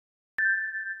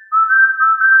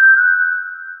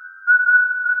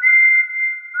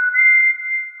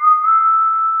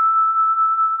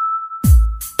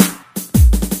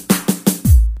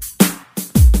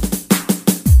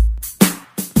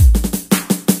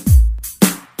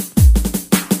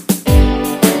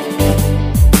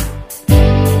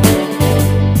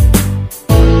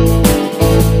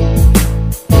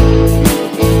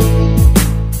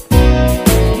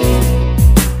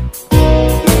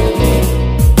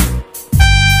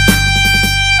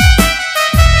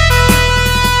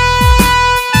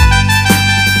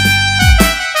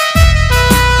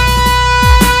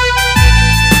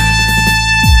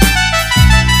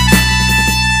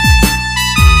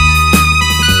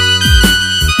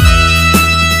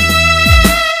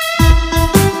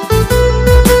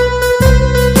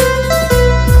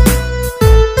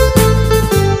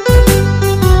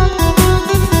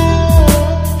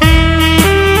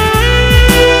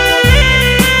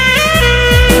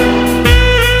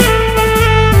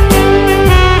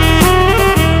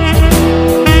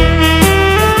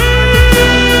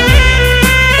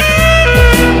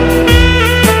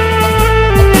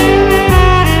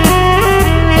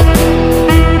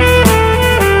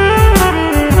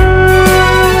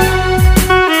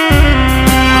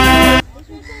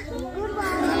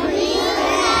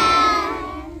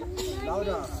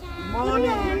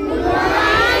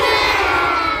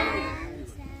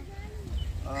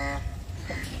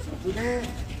Today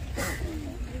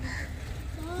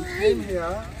we came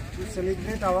here to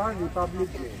celebrate our Republic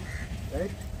Day,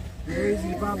 right? Today is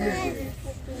Republic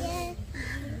Day.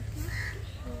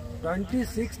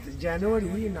 26th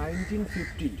January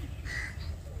 1950.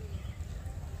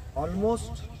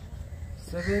 Almost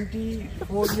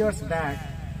 74 years back,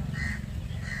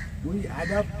 we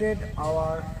adopted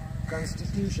our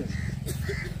Constitution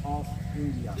of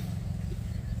India.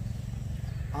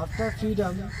 After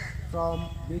freedom from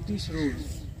British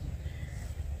rules,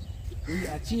 we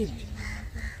achieved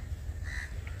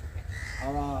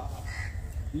our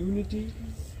unity,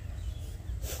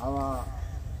 our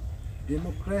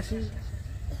democracy,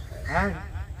 and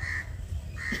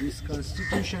this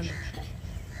Constitution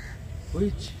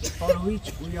for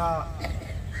which we are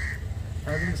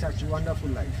having such a wonderful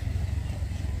life.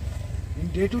 In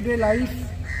day-to-day life,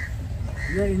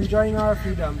 we are enjoying our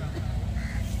freedom.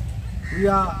 We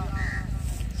are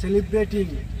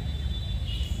celebrating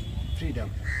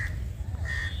freedom.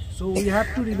 So we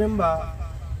have to remember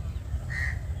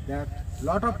that a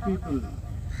lot of people,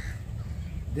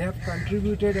 they have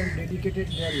contributed and dedicated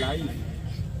their life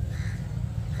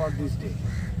for this day.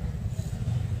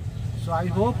 So I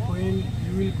hope when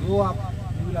you will grow up,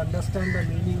 you will understand the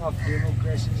meaning of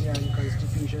democracy and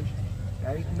constitution.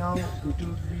 Right now it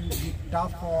will be a bit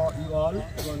tough for you all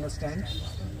to understand,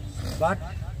 but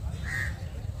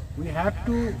we have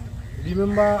to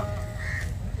remember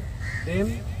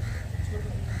them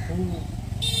who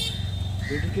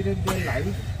dedicated their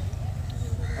life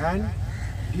and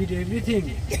did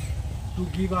everything to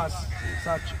give us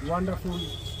such wonderful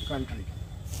country.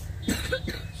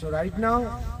 So right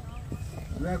now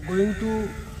we are going to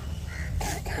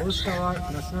host our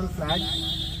national flag,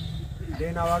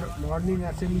 then our morning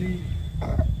assembly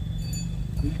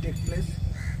will take place.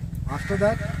 After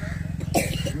that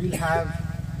we will have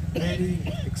very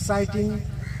exciting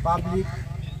public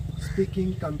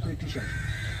speaking competition.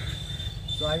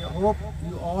 So I hope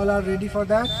you all are ready for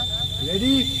that.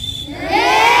 Ready?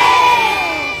 Yes!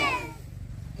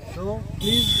 So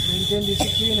please maintain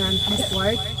discipline and keep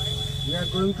quiet. We are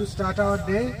going to start our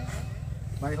day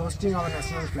by hosting our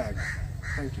national flag.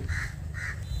 Thank you.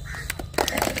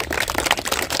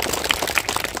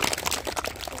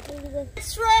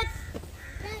 Straight.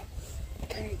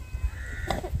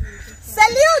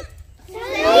 Salute!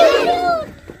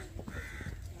 Salute!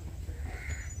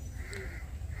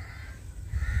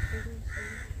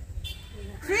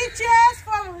 Three cheers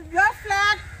for your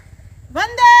flag.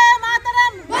 Vande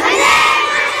Mataram! Vande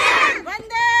Mataram!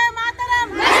 Vande Mataram!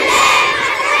 Vande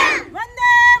Mataram! Vande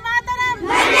Mataram!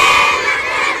 Vande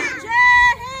Mataram!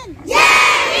 Jai Hind! Jai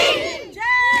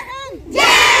Hind! Jai Hind!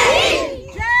 Jai Hind!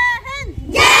 Jai Hind!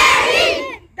 Jai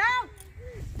Hind! Down!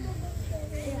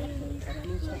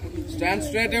 Stand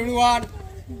straight, everyone.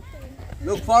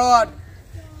 Look forward.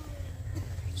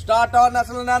 Start our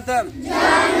national anthem.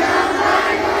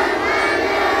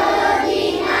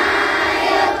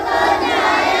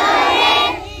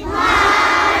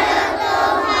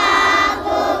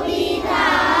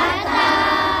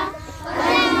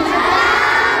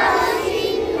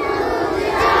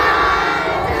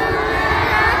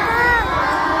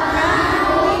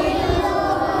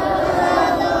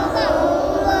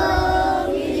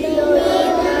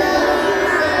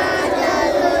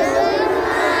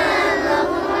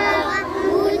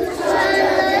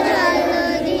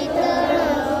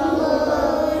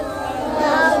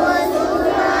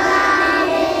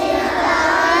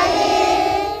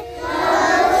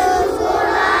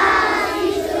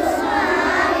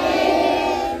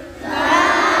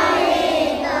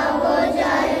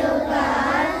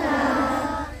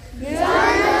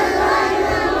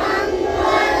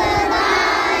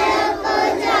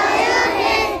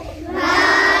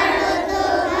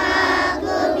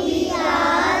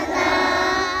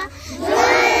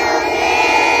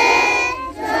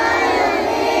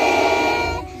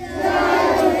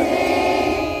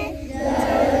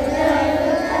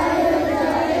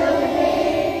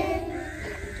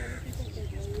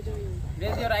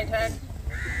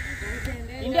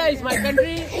 is my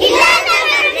country. India is my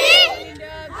country.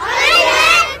 All Indians.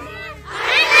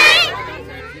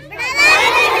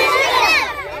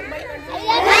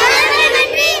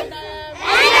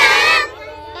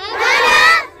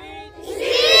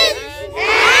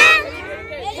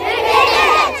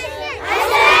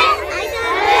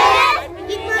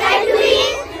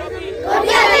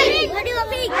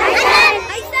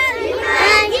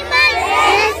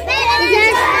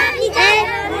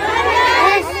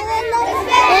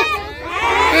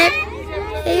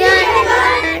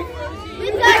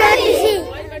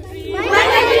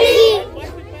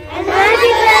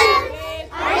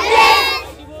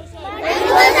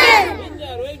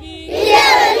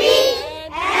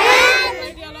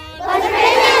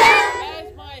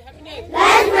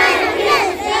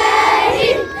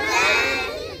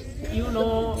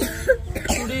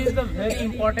 Today is a very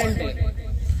important day.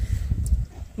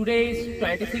 Today is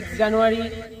 26th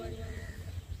January,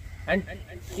 and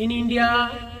in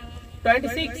India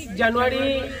 26th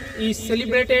January is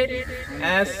celebrated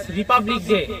as Republic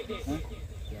Day.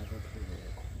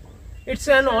 It's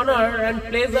an honor and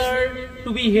pleasure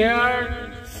to be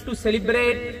here to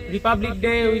celebrate Republic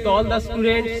Day with all the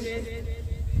students.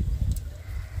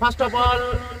 First of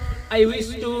all, I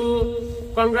wish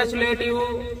to congratulate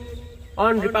you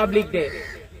on Republic Day.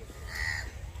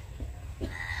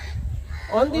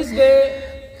 On this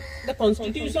day, the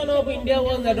Constitution of India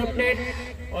was adopted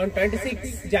on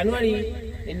 26 January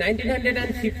in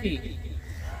 1950.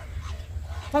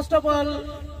 First of all,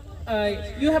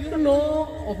 you have to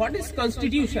know what is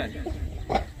Constitution.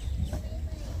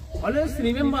 Always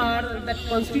remember that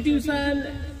Constitution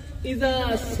is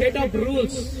a set of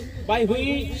rules by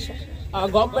which a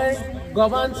government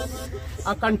governs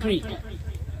a country.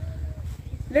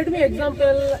 Let me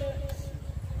example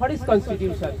what is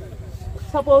Constitution.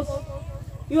 Suppose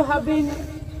you have been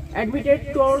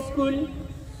admitted to our school.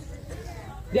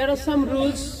 There are some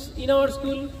rules in our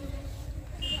school.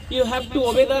 You have to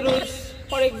obey the rules.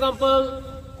 For example,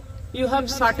 you have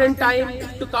certain time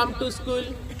to come to school.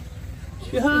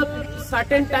 You have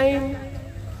certain time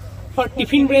for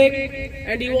tiffin break,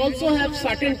 and you also have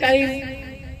certain time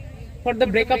for the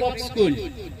breakup of school.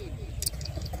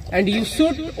 And you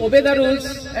should obey the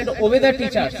rules and obey the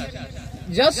teachers.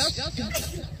 Just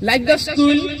like the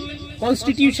school,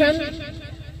 Constitution,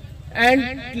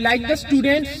 and like the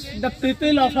students, the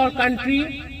people of our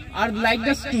country are like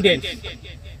the students.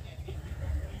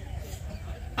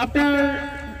 After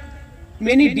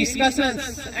many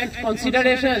discussions and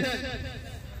considerations,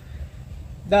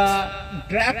 the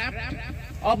draft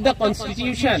of the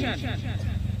Constitution,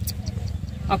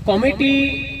 a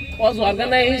committee was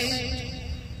organized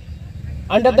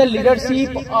under the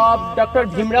leadership of Dr.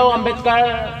 Bhimrao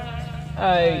Ambedkar.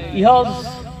 He was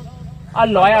a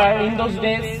lawyer in those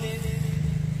days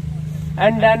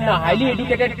and a highly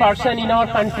educated person in our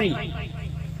country.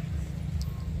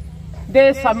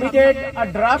 They submitted a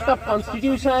draft of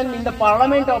Constitution in the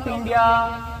Parliament of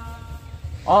India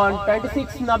on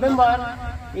 26 November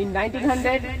in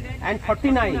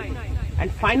 1949,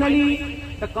 and finally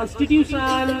the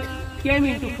Constitution came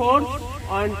into force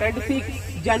on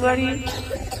 26 January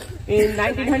in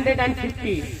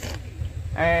 1950,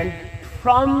 and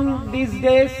from these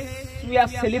days we are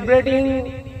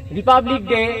celebrating Republic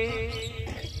Day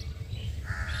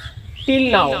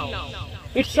till now.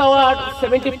 It's our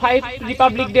 75th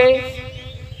Republic Day,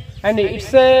 and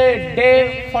it's a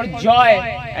day for joy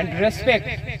and respect,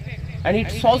 and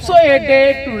it's also a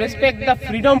day to respect the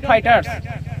freedom fighters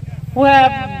who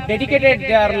have dedicated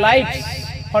their lives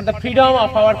for the freedom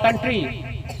of our country.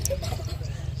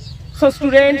 So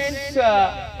students,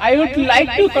 I would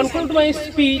like to conclude my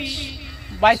speech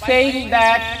by saying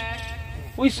that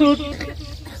we should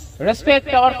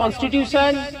respect our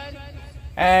Constitution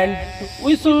and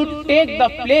we should take the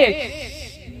pledge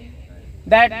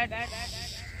that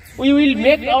we will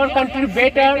make our country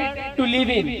better to live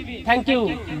in. Thank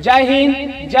you. Jai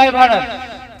Hind, Jai Bharat.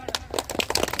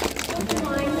 Good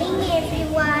morning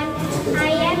everyone. I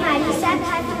am Alisa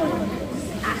Khatun.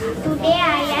 Today I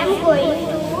am going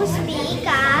to speak a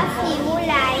few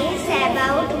lines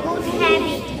about good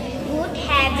habit. Good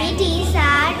habit is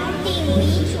a routine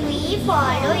which we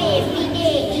follow every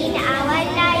day in our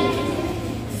life.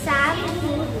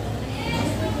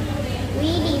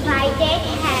 We divided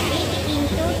habit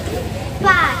into two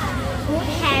parts, good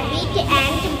habit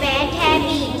and bad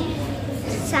habit.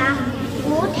 Some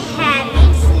good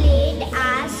habits lead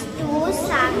us to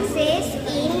success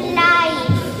in life.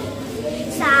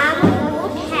 Some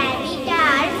good habits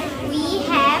are we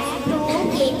have to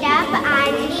get up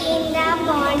early in the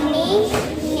morning,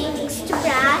 next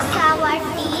brush our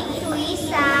teeth twice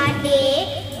a day,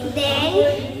 then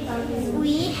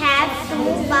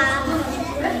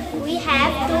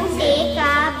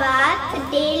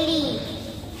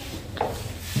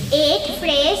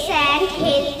fresh and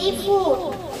healthy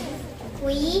food.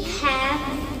 We have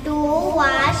to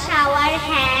wash our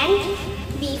hands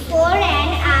before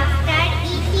and after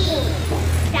eating,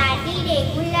 study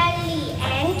regularly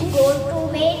and go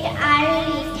to bed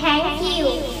early. Thank you.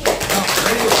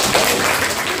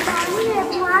 Good morning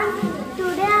everyone.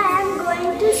 Today I am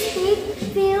going to speak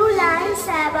few lines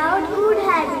about good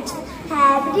habits.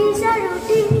 Habit is a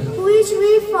routine which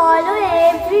we follow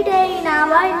every day in our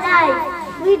life.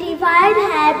 We divide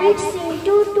habits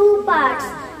into two parts,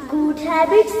 good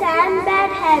habits and bad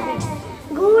habits.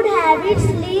 Good habits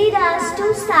lead us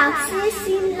to success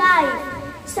in life.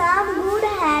 Some good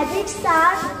habits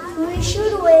are: we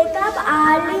should wake up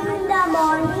early in the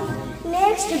morning,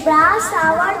 next brush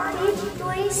our teeth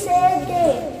twice a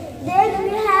day. Then we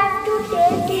have to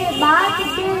take a bath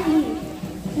daily.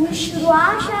 We should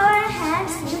wash our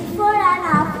hands before and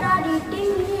after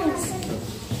eating meals.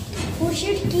 We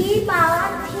should keep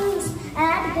our things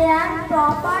at their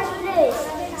proper place.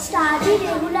 Study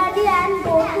regularly and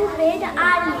go to bed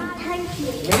early. Thank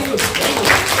you. Very good. Very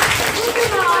good.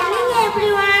 Good morning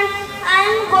everyone. I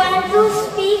am going to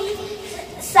speak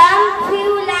some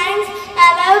few lines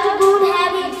about good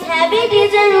habits. Habit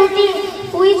is a routine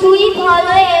which we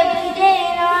follow every day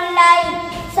in our life.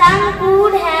 Some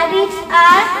good habits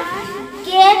are: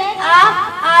 get up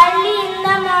early in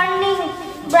the morning,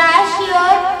 brush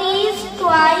your teeth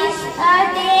twice a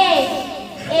day,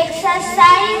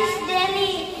 exercise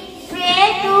daily,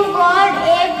 pray to God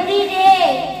every day,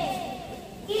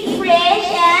 eat fresh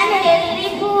and healthy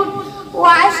food,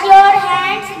 wash your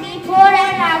hands before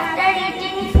and after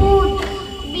eating food,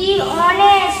 be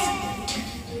honest.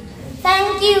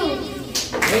 Thank you.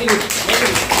 Very good. Very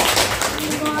good.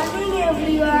 Good morning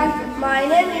everyone. My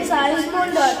name is Ayush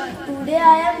Mondal. Today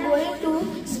I am going to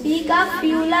speak a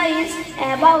few lines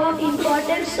about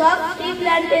importance of tree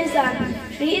plantation.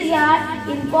 Trees are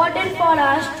important for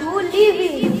us to live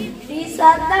in. Trees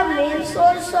are the main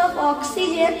source of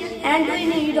oxygen and we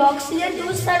need oxygen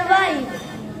to survive.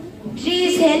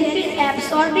 Trees help in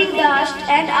absorbing dust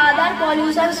and other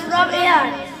pollutions from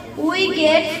air. We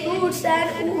get fruits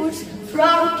and woods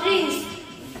from trees.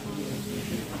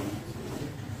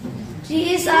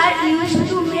 Trees are used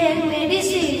to make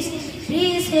medicines.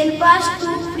 Trees help us to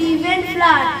prevent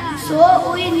flood.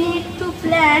 So we need to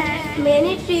plant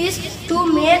many trees to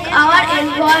make our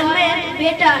environment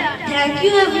better. Thank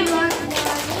you everyone. Good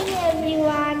morning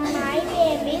everyone. My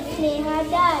name is Neha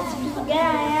Das. Today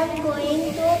I am going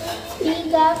to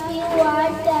speak a few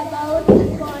words about the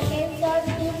importance of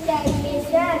tree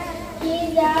plantation.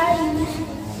 Trees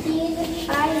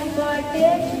are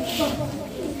important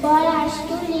for us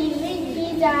to live in.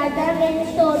 Trees are the main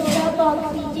source of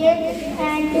oxygen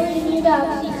and we need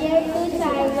oxygen to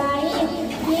survive.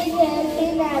 Trees help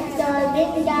in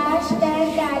absorbing dust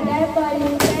and other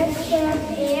pollutants from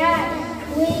air.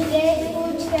 We get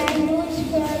foods and goods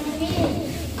from trees.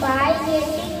 By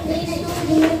getting these foods,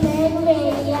 we make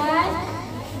various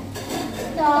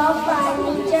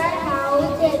furniture,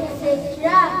 house, etc.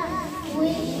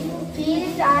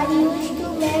 Trees are used to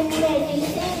make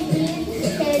medicine. Trees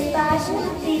help us to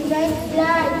prevent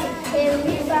flood.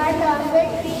 Every part of a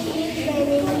tree is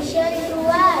beneficial to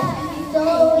us. So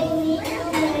we need to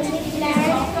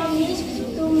plant trees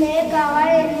to make our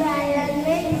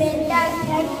environment better.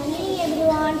 Thank you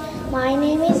everyone. My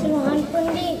name is Rohan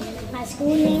Pandit. My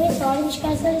school name is Orange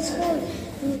Castle School.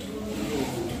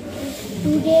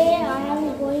 Today I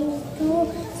am going to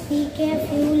speak a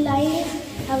few lines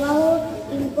about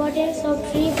importance of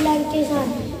tree plantation.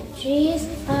 Trees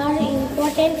are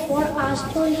important for us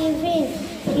to live in.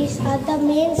 Trees are the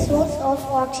main source of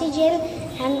oxygen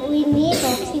and we need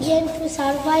oxygen to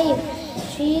survive.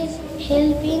 Trees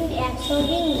help in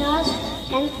absorbing dust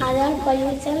and other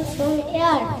pollution from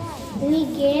air. We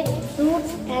get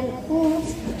fruits and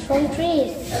woods from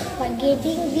trees. By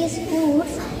getting these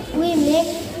woods, we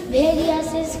make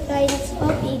various kinds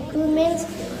of equipment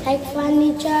like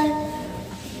furniture,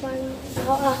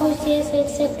 houses,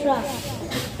 etc.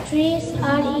 Trees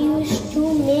are used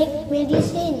to make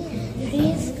medicine.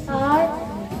 Trees help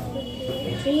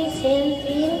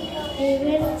in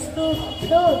prevent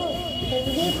flood.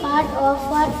 Every part of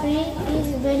a tree is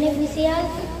beneficial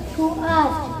to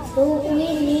us. So we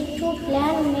need to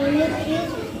plant many trees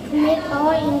to make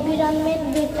our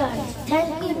environment better. Thank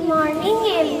you. Good morning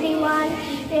everyone,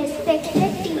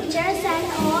 respected teachers and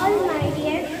all my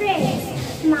dear friends.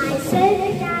 Myself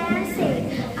Naya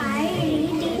Seth. I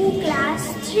read in class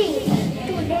 3.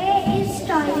 Today is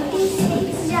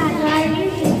 26 January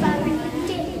Republic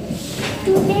Day.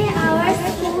 Today our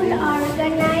school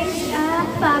organized a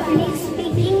public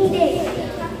speaking day.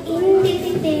 In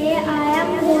this day I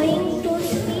am going to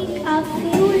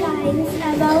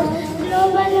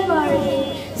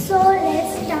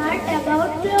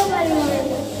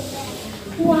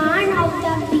One of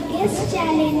the biggest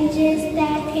challenges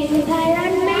that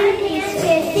environment is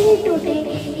facing today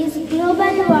is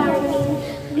global warming.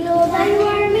 Global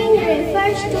warming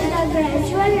refers to the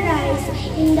gradual rise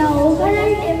in the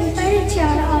overall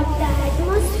temperature of the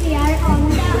atmosphere on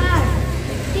the Earth.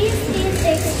 This is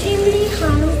extremely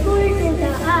harmful to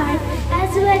the Earth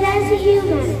as well as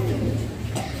humans.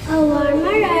 A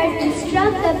warmer Earth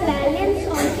disrupts the balance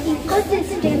of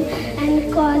ecosystem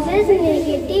and causes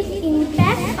negative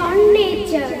impact on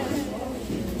nature.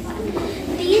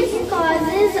 These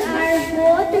causes are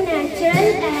both natural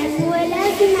as well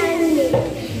as man-made.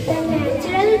 The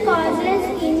natural causes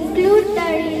include the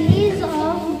release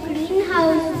of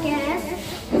greenhouse gas,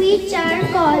 which are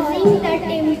causing the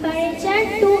temperature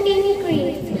to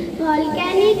increase.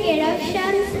 Volcanic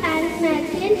eruptions and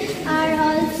methane are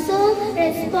also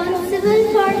responsible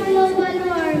for global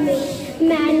warming.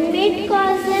 Man-made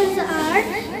causes are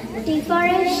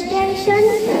deforestation,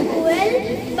 fuel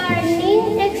burning,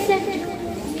 etc.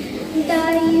 The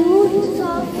use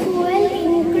of fuel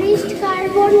increased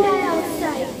carbon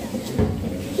dioxide.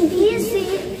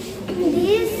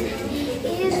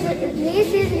 This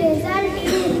is result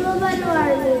in global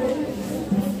warming.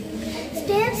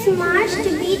 Steps must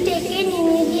be taken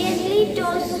immediately to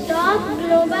stop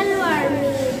global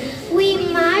warming. We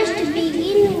must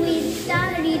begin with the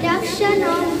reduction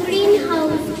of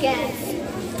greenhouse gas.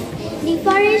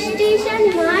 Deforestation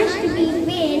must be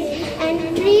banned and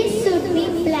trees should be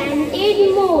planted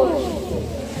more.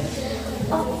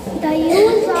 The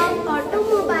use of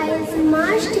automobiles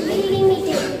must be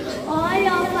limited. All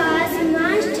of us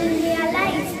must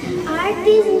realize Earth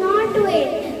is not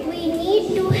well. We need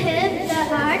to help the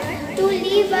Earth to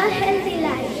live a healthy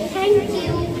life. Thank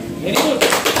you.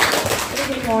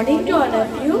 Good morning to all of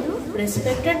you,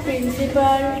 respected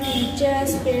principal,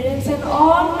 teachers, parents and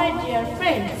all my dear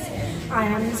friends. I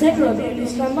am Z. Rabiul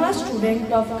Islam, a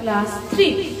student of class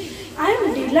 3. I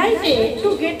am delighted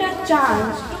to get a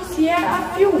chance to share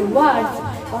a few words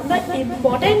on the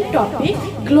important topic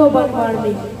global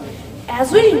warming.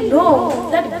 As we know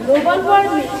that global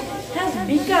warming has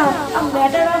become a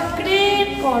matter of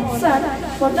great concern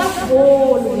for the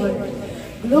whole world.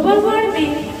 Global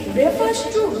warming refers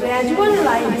to gradual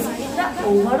rise in the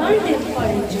overall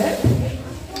temperature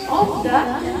of the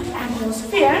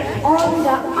atmosphere on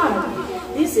the Earth.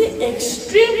 This is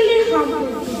extremely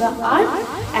harmful to the Earth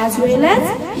as well as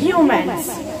humans.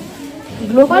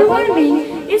 Global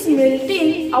warming is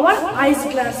melting our ice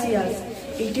glaciers.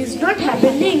 It is not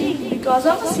happening because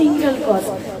of single cause,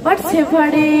 but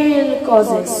several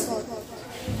causes.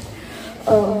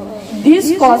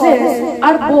 These causes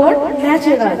are both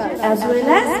natural as well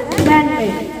as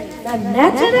man-made. The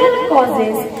natural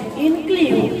causes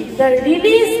include the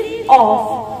release of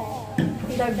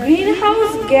the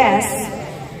greenhouse gas,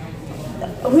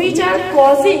 which are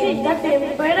causing the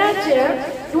temperature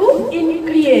to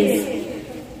increase.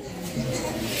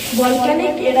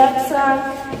 Volcanic eruption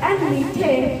and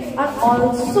methane are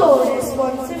also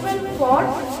responsible for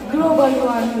global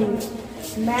warming.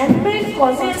 Man-made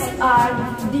causes are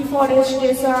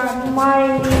deforestation,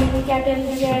 mining, cattle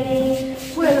rearing,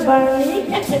 fuel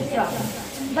burning, etc.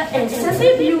 The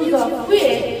excessive use of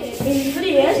fuel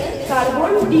increases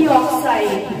carbon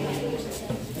dioxide.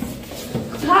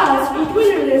 Thus, it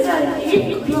will result in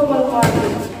global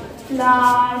warming.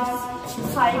 Floods,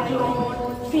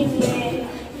 cyclone, famine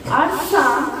are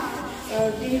some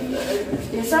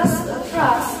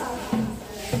disastrous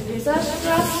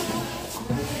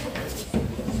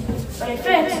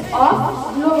effects of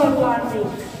global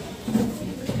warming.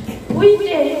 We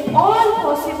take all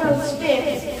possible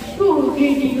steps to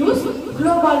reduce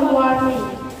global warming.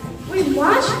 We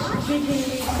must begin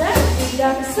with the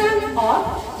reduction of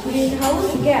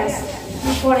greenhouse gas.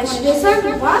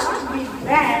 Deforestation must be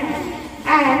banned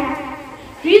and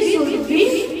trees should be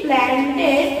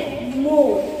planted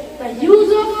more. The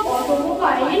use of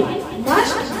automobile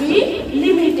must be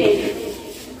limited.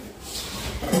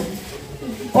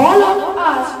 All of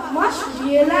us must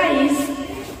realize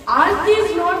Earth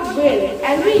is not well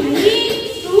and we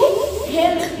need to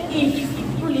help it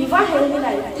to live a healthy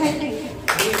life. Thank you.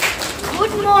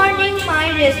 Good morning, my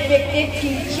respected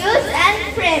teachers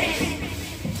and friends.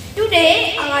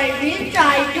 Today I will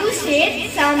try to shed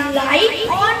some light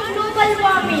on global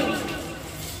warming.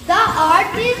 The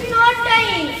Earth is not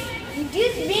dying, it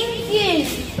is being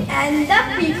killed, and the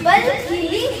people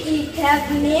killing it have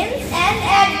names and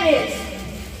address.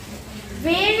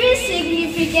 Very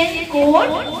significant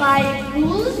quote by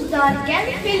Bruce Duncan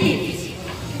Phillips.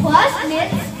 First,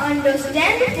 let's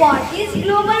understand what is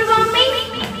global warming.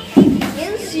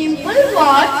 In simple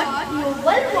words,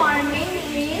 global warming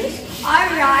means a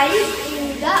rise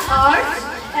in the Earth's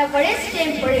average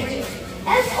temperature,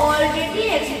 as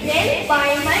already explained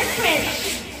by my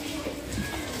friends.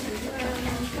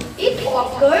 It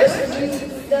occurs due to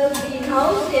the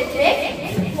greenhouse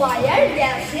effect required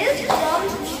gases from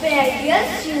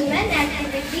various human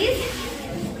activities,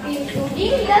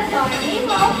 including the burning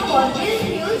of fossil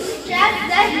fuels, trap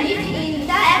the heat in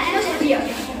the atmosphere.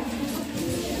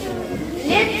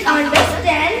 Let's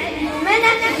understand human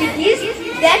activities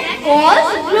that cause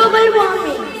global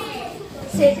warming.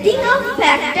 Setting up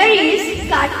factories,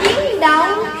 cutting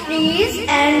down trees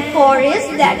and forests,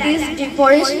 that is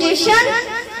deforestation,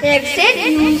 excess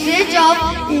usage of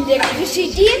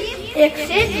electricity,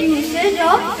 excess usage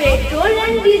of petrol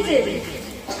and diesel.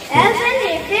 As an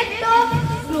effect of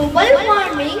global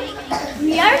warming,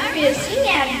 we are facing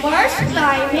adverse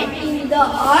climate in the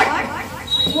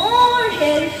earth, more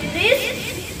health risks,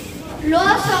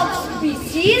 loss of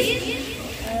species,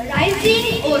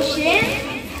 rising oceans,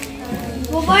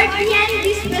 poverty and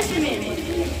displacement.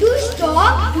 To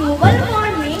stop global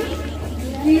warming,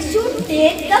 we should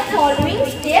take the following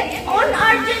steps on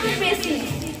urgent basis.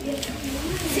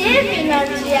 Save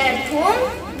energy at home,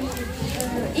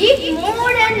 eat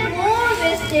more and more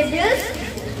vegetables,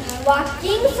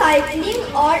 walking, cycling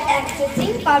or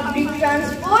accessing public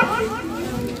transport,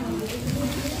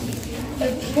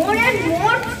 more and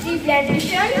more tree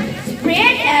plantation,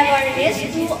 spread awareness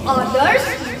to others.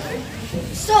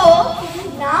 So,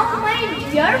 now my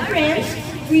dear friends,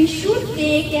 we should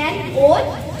take an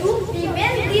oath to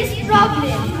prevent this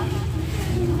problem.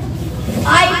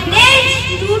 I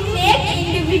pledge to take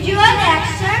individual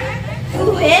action to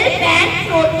help and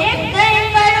protect the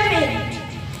environment.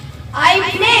 I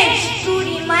pledge to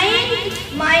remind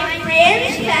my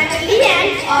friends, family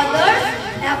and others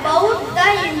about the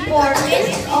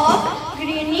importance of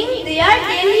greening their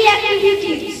daily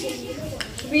activities.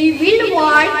 We will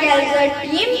work as a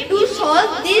team to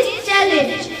solve this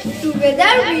challenge.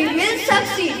 Together we will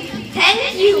succeed.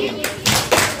 Thank you.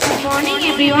 Good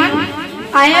morning everyone.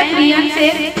 I am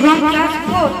Priyanse from class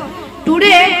 4.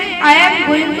 Today I am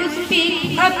going to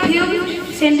speak a few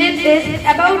sentences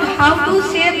about how to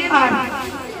save Earth.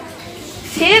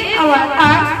 Save our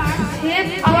Earth,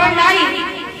 save our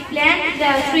life, plant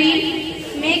the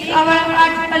tree, make our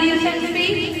Earth pollution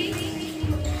free.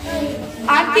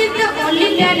 Earth is the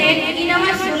only planet in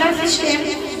our solar system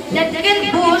that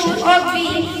can boast or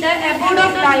be the abode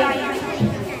of life.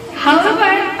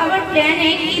 However, our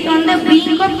planet is on the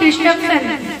brink of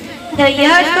destruction. The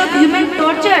years of human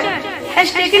torture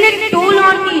has taken a toll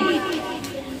on it.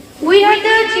 We are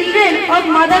the children of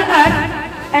Mother Earth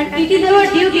and it is our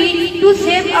duty to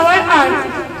save our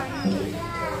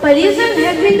Earth. Pollution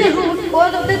has been the root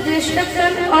cause of the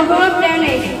destruction of our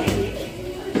planet.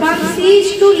 From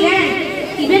seas to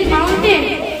land, even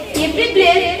mountains, every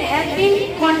place has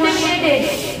been contaminated.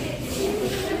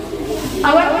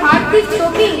 Our Earth is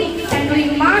soaking and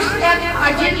we must act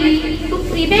urgently to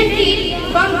prevent it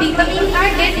from becoming a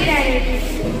dead planet.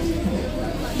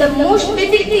 The most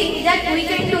basic thing that we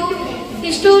can do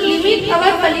is to limit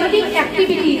our polluting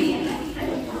activities.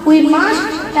 We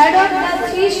must adopt the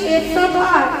 3 steps of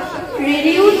Earth: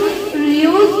 reduce,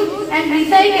 reuse and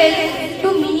recycle to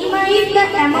minimize the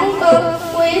amount of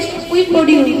waste we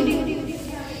produce.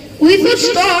 We should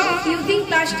stop using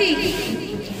plastic.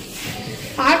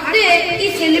 Earth Day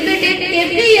is celebrated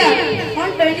every year on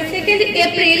 22nd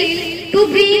April to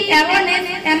bring awareness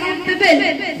among people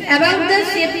about the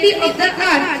safety of the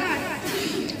earth.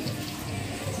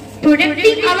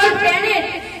 Protecting our planet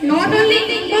not only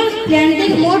involves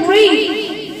planting more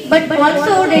trees but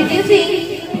also reducing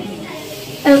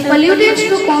pollutants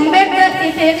to combat the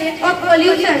effects of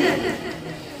pollution.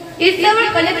 It's our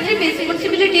collective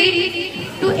responsibility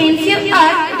to ensure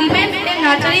Earth remains a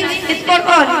nurturing space for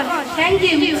all. Thank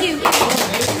you. Good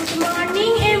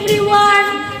morning everyone.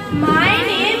 My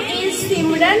name is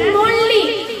Simran Molli.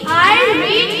 I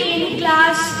read in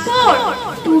class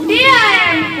 4. Today I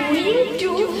am going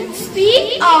to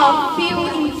speak a few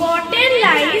important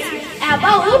lines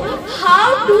about how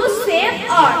to save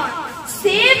Earth.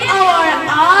 Save our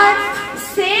Earth,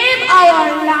 save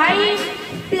our life,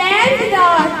 plant the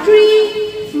tree,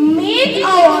 make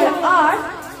our Earth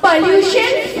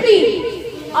pollution free.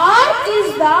 Earth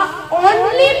is the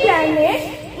only planet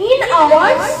in our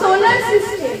solar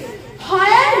system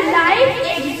where life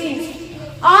exists.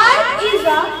 Earth is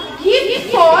a gift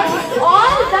for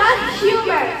all the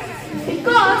humans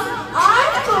because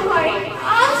Earth provides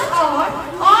us our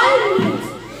all needs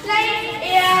like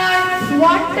air,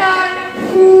 water,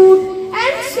 food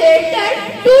and shelter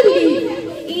to live.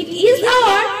 It is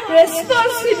our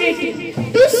responsibility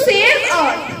to save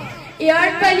Earth.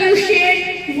 air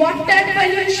pollution, water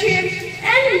pollution,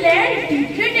 and land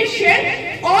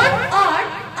degradation on Earth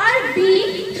are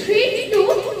being threat to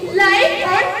life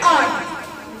on Earth.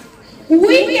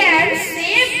 We can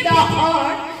save the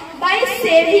Earth by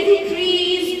saving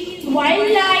trees,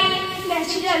 wildlife,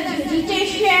 natural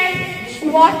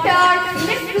vegetation, water,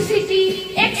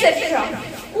 electricity, etc.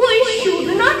 We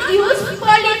should not use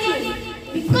polythene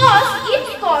because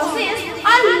it causes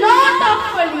a lot of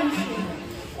pollution.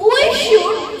 We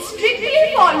should strictly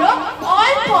follow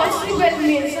all possible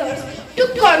measures to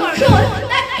control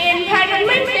the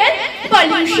environmental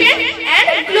pollution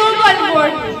and global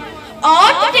warming.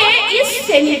 Earth Day is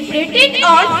celebrated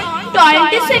on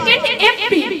 22nd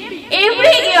April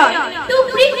every year to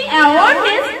bring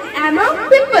awareness among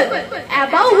people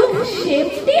about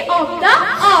safety of the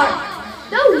earth.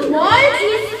 The world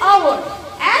is ours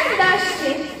and the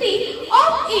safety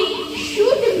of it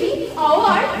should be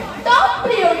our top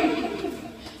priority.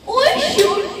 We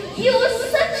should use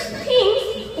such things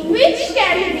which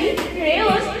can be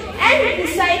reused and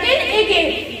recycled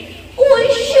again. We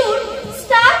should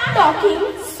start taking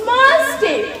small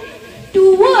steps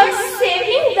towards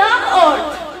saving the earth.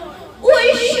 We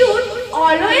should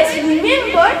always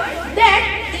remember that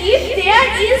if there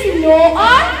is no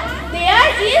earth, there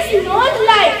is no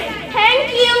life.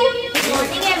 Thank you. Good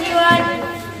morning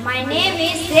everyone. My name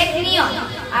is Sheikh Neon.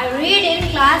 I read in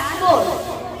class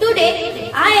 4.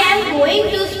 Today I am going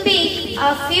to speak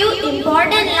a few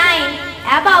important lines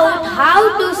about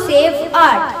how to save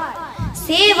earth.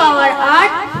 Save our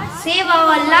earth, save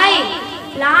our life.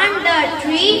 Plant the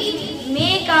tree,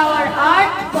 make our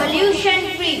earth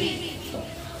pollution free.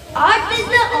 Earth is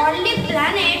the only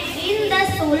planet in the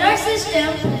solar system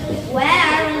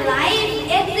where life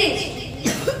exists.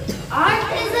 Earth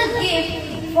is a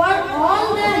gift for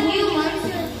all the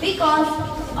humans because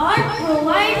Earth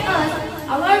provides us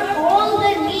all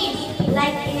the needs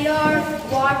like air,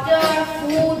 water,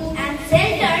 food and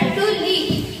shelter to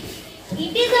live.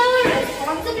 It is our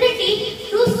responsibility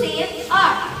to save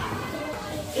Earth.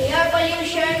 Air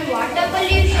pollution, water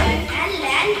pollution and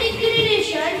land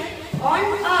degradation on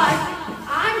Earth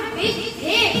are big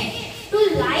threats to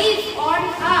life on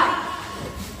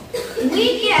Earth.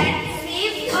 We can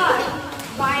save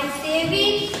Earth by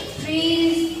saving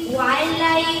trees,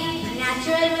 wildlife,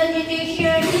 natural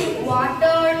vegetation,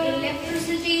 water,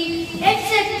 electricity,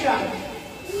 etc.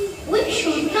 We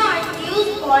should not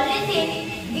use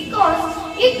polythene because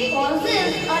it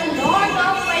causes a lot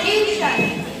of pollution.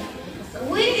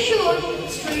 We should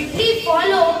strictly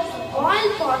follow all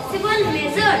possible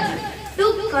measures to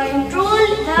control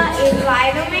the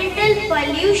environmental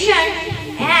pollution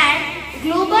and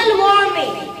global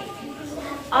warming.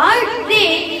 Earth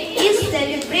Day is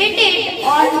celebrated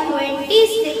on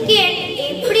 22nd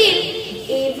April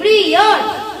every year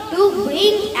to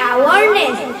bring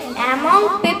awareness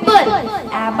among people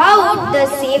about the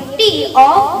safety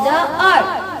of the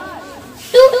earth.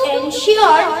 To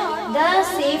ensure the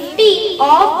safety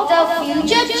of the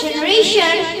future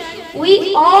generation,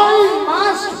 we all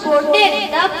must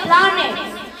protect the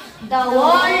planet. The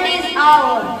world is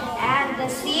ours and the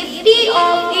safety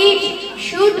of it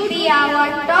should be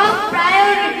our top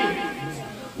priority.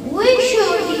 We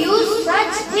should use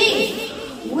such things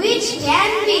which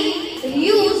can be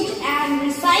reused and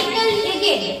recycled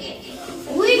again.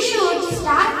 We should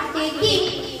start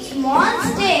taking small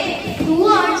steps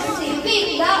towards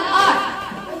saving the earth.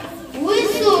 We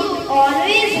should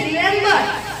always remember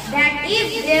that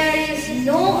if there is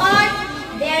no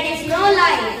earth, there is no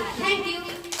life. Thank you.